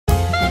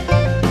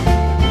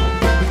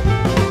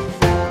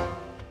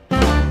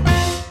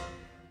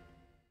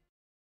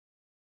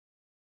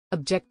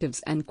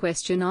objectives and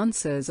question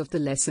answers of the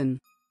lesson.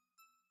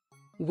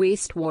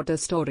 Wastewater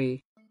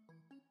story.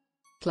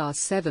 Class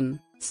 7,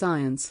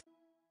 Science.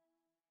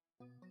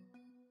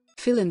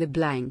 Fill in the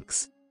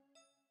blanks.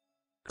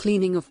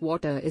 Cleaning of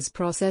water is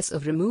process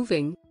of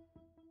removing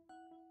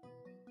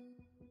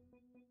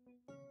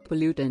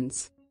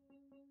pollutants.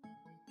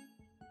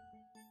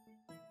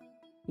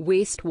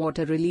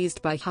 Wastewater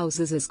released by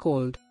houses is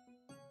called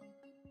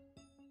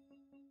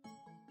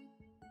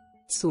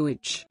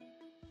sewage.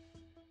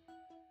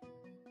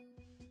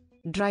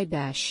 Dry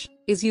dash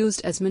is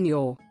used as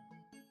manure.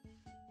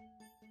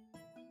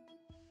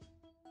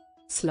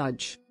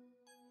 Sludge.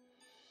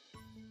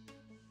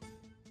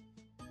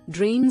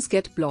 Drains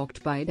get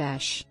blocked by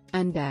dash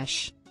and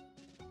dash.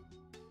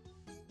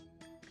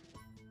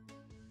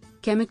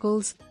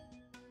 Chemicals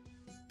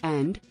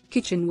and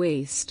kitchen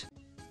waste.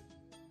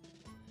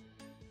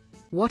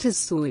 What is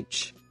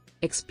sewage?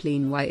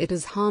 Explain why it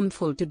is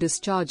harmful to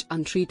discharge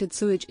untreated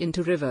sewage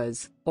into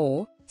rivers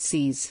or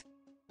seas.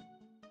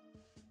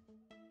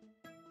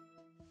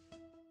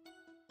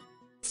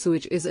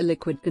 Sewage is a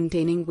liquid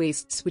containing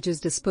wastes which is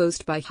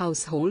disposed by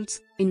households,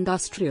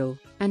 industrial,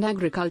 and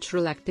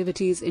agricultural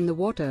activities in the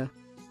water.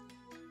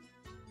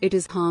 It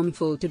is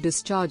harmful to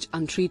discharge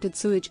untreated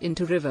sewage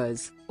into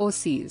rivers or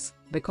seas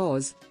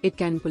because it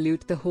can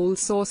pollute the whole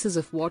sources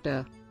of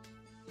water.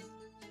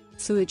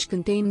 Sewage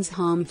contains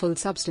harmful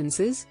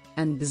substances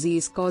and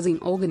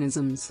disease-causing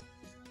organisms.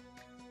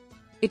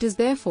 It is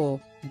therefore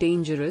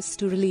dangerous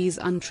to release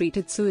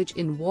untreated sewage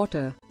in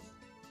water.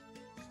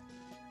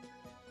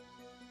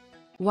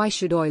 Why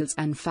should oils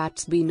and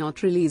fats be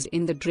not released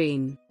in the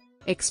drain?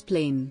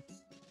 Explain.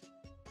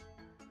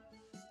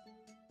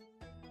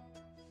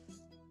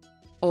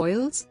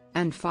 Oils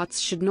and fats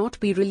should not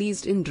be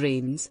released in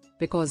drains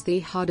because they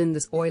harden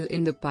the oil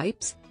in the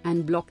pipes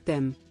and block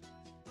them.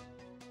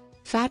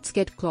 Fats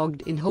get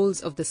clogged in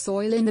holes of the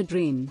soil in the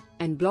drain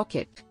and block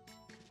it.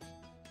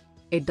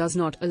 It does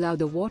not allow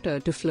the water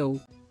to flow.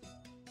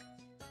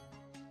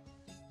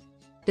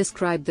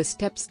 Describe the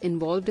steps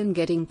involved in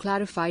getting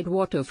clarified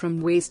water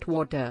from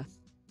wastewater.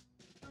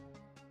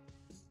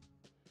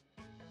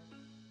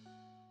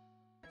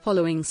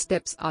 Following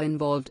steps are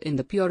involved in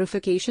the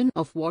purification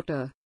of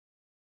water.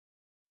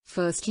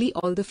 Firstly,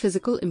 all the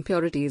physical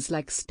impurities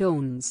like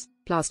stones,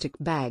 plastic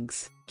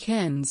bags,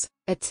 cans,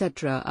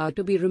 etc. are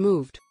to be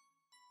removed.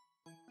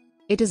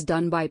 It is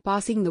done by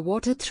passing the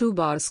water through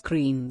bar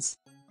screens.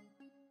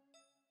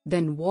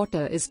 Then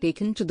water is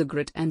taken to the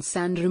grit and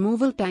sand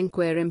removal tank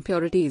where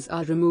impurities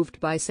are removed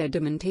by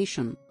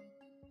sedimentation.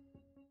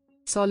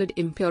 Solid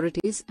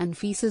impurities and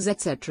feces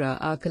etc.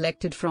 are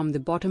collected from the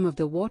bottom of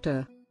the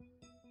water.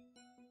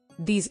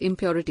 These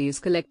impurities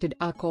collected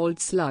are called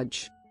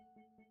sludge.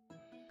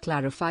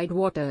 Clarified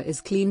water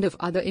is cleaned of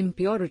other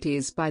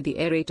impurities by the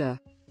aerator.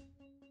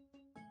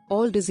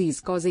 All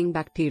disease-causing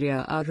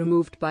bacteria are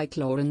removed by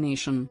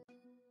chlorination.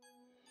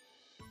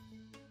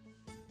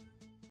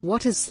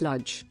 What is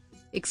sludge?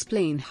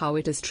 Explain how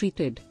it is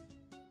treated.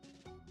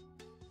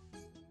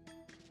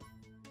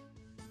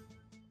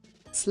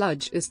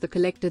 Sludge is the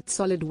collected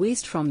solid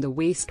waste from the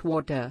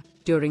wastewater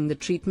during the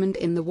treatment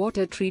in the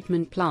water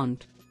treatment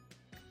plant.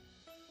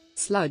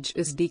 Sludge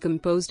is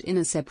decomposed in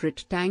a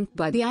separate tank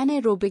by the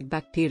anaerobic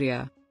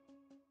bacteria.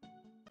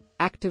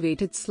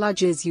 Activated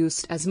sludge is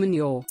used as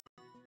manure.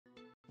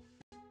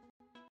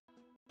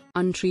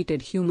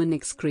 Untreated human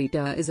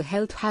excreta is a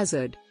health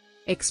hazard.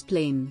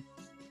 Explain.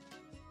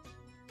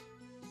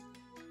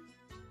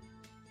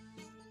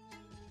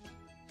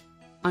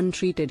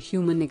 Untreated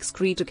human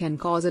excreta can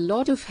cause a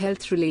lot of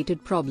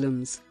health-related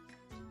problems.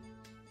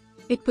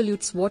 It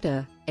pollutes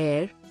water,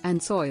 air,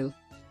 and soil.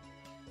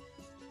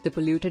 The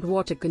polluted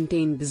water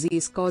contains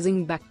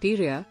disease-causing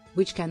bacteria,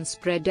 which can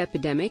spread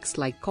epidemics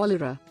like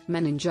cholera,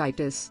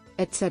 meningitis,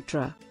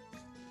 etc.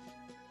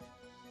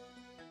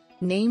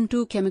 Name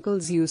 2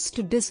 chemicals used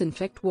to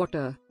disinfect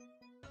water.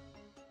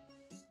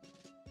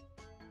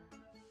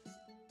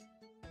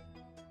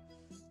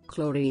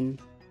 Chlorine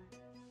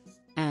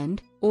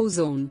and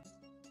ozone.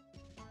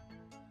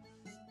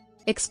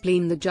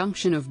 Explain the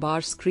junction of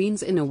bar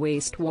screens in a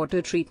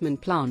wastewater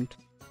treatment plant.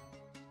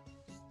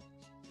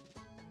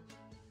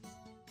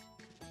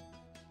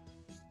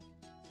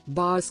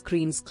 Bar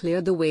screens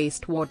clear the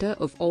wastewater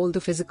of all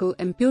the physical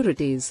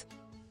impurities.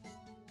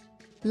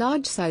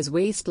 Large-size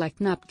waste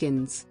like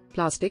napkins,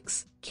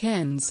 plastics,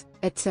 cans,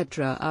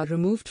 etc. are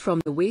removed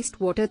from the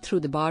wastewater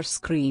through the bar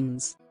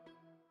screens.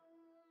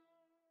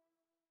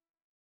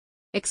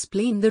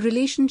 Explain the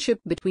relationship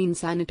between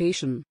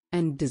sanitation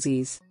and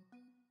disease.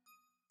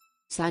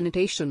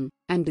 Sanitation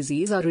and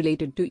disease are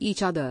related to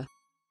each other.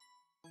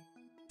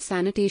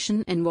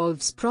 Sanitation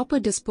involves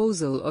proper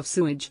disposal of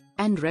sewage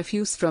and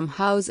refuse from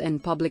house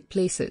and public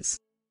places.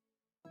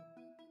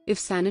 If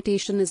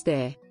sanitation is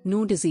there,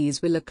 no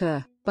disease will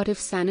occur, but if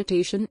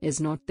sanitation is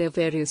not there,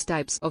 various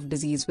types of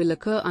disease will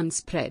occur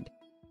unspread.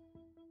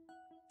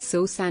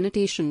 So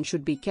sanitation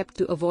should be kept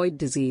to avoid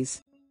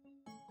disease.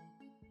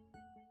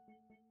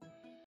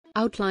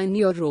 Outline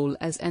your role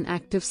as an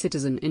active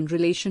citizen in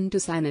relation to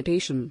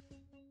sanitation.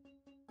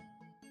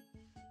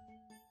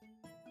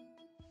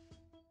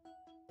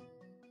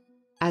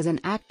 As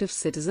an active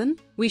citizen,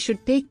 we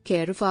should take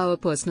care of our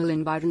personal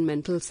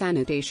environmental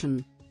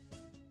sanitation.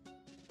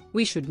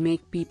 We should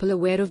make people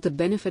aware of the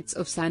benefits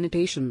of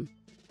sanitation.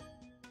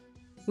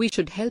 We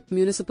should help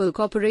municipal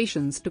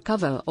corporations to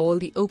cover all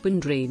the open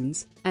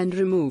drains and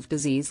remove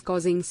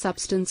disease-causing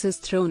substances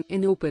thrown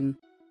in open.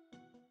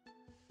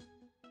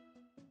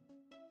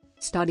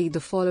 Study the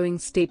following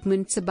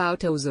statements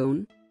about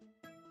ozone.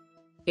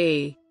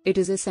 A. It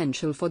is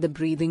essential for the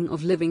breathing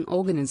of living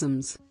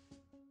organisms.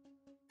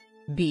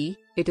 B.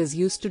 It is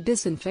used to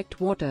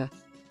disinfect water.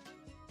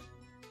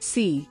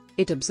 C.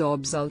 It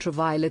absorbs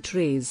ultraviolet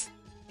rays.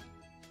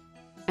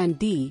 And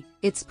D.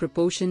 Its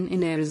proportion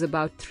in air is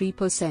about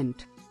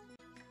 3%.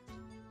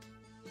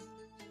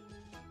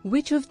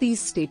 Which of these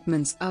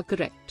statements are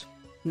correct?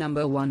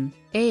 Number 1,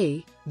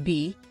 A,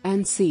 B,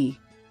 and C.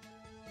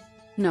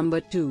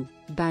 Number 2,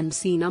 B and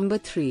C. Number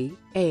 3,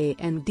 A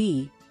and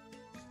D.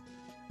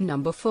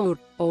 Number 4,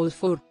 all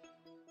 4.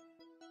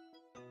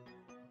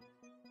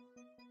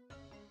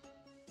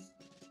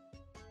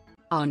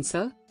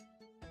 Answer: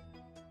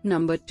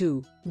 Number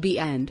 2, B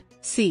and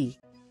C.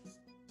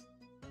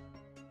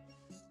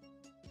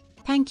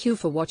 Thank you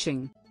for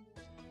watching.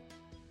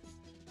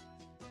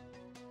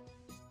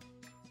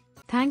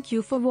 Thank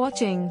you for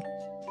watching.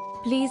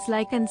 Please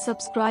like and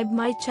subscribe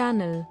my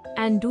channel,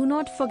 and do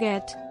not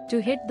forget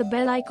to hit the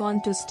bell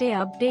icon to stay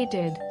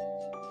updated.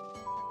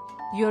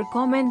 Your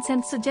comments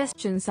and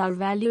suggestions are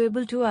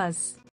valuable to us.